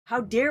how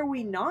dare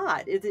we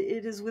not? It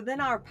is within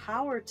our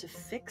power to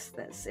fix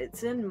this.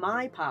 It's in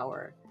my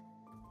power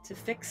to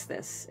fix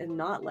this and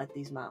not let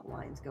these mountain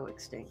lions go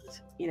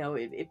extinct.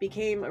 It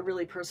became a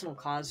really personal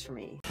cause for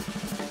me.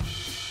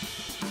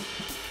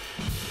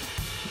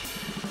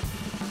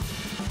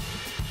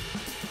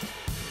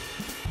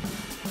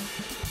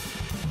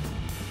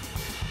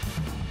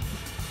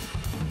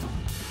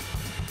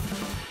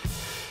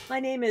 My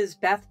name is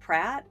Beth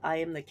Pratt. I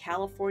am the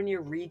California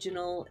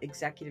Regional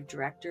Executive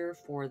Director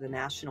for the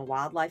National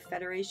Wildlife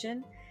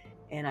Federation,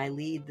 and I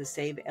lead the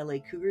Save LA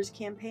Cougars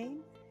campaign,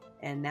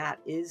 and that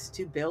is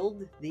to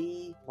build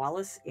the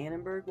Wallis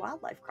Annenberg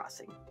Wildlife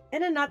Crossing.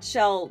 In a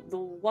nutshell, the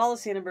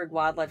Wallis Annenberg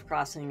Wildlife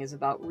Crossing is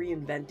about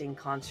reinventing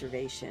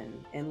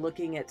conservation and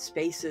looking at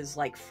spaces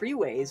like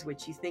freeways,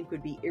 which you think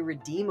would be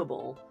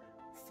irredeemable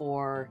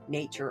for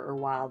nature or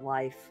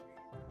wildlife,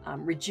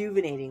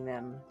 rejuvenating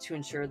them to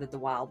ensure that the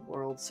wild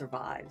world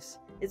survives.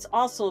 It's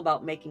also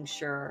about making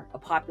sure a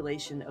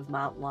population of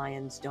mountain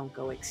lions don't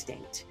go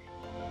extinct.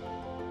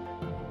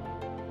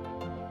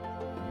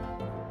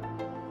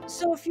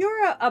 So if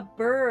you're a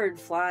bird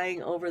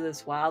flying over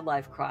this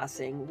wildlife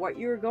crossing, what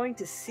you're going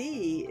to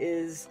see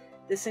is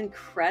this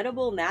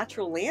incredible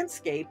natural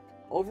landscape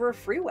over a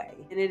freeway.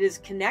 And it is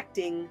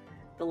connecting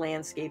the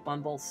landscape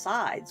on both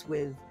sides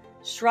with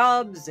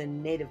shrubs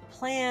and native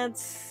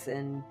plants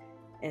and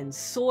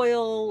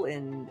soil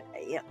and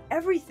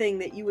everything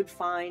that you would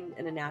find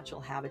in a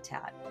natural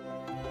habitat.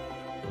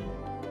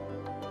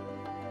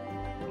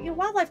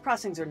 Wildlife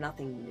crossings are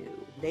nothing new.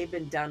 They've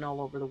been done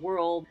all over the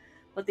world,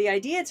 but the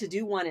idea to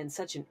do one in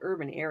such an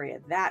urban area,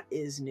 that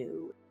is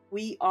new.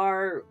 We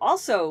are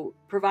also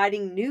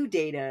providing new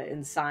data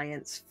and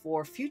science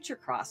for future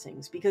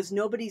crossings because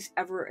nobody's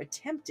ever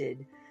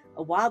attempted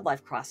a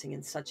wildlife crossing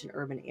in such an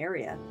urban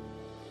area.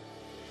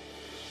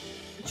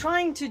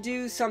 Trying to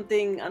do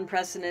something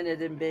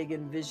unprecedented and big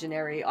and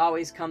visionary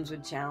always comes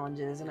with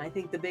challenges, and I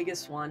think the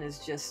biggest one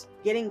is just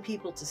getting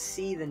people to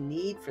see the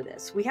need for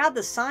this. We had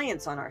the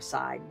science on our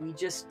side.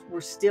 We're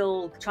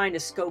still trying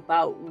to scope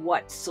out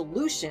what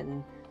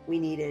solution we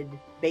needed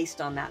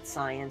based on that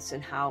science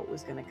and how it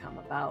was going to come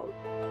about.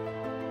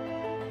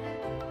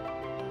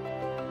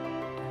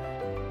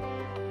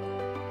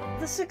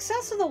 The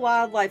success of the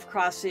wildlife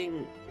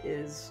crossing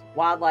is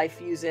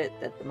wildlife use it,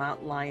 that the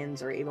mountain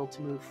lions are able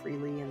to move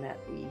freely, and that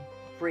we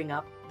bring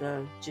up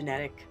the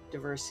genetic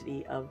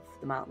diversity of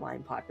the mountain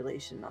lion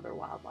population and other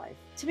wildlife.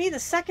 To me, the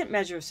second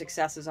measure of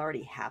success is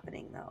already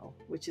happening, though,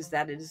 which is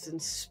that it is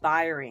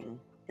inspiring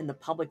in the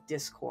public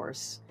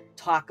discourse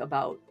talk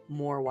about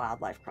more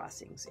wildlife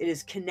crossings. It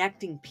is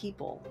connecting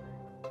people.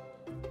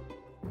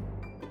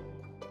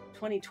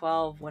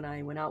 2012, when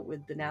I went out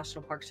with the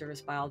National Park Service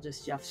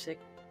biologist Jeff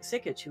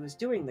Sikich, who was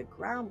doing the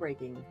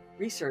groundbreaking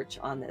research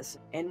on this.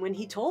 And when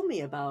he told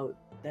me about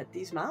that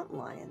these mountain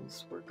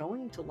lions were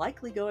going to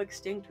likely go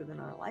extinct within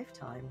our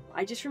lifetime,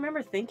 I just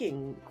remember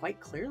thinking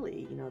quite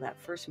clearly, that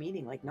first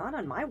meeting, like, not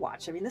on my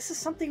watch. I mean, this is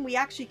something we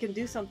actually can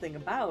do something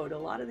about. A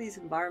lot of these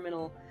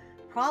environmental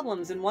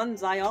problems, and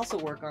ones I also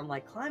work on,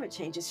 like climate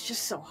change, it's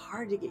just so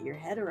hard to get your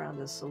head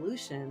around a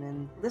solution.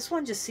 And this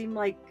one just seemed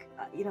like,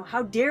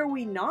 how dare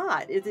we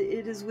not? It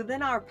is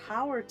within our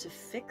power to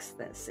fix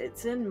this.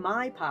 It's in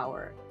my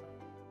power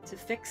to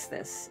fix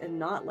this and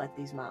not let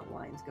these mountain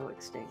lions go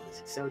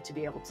extinct. So to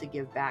be able to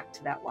give back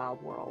to that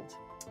wild world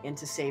and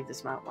to save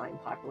this mountain lion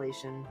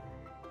population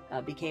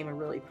became a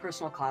really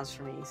personal cause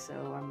for me. So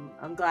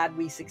I'm glad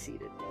we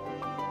succeeded.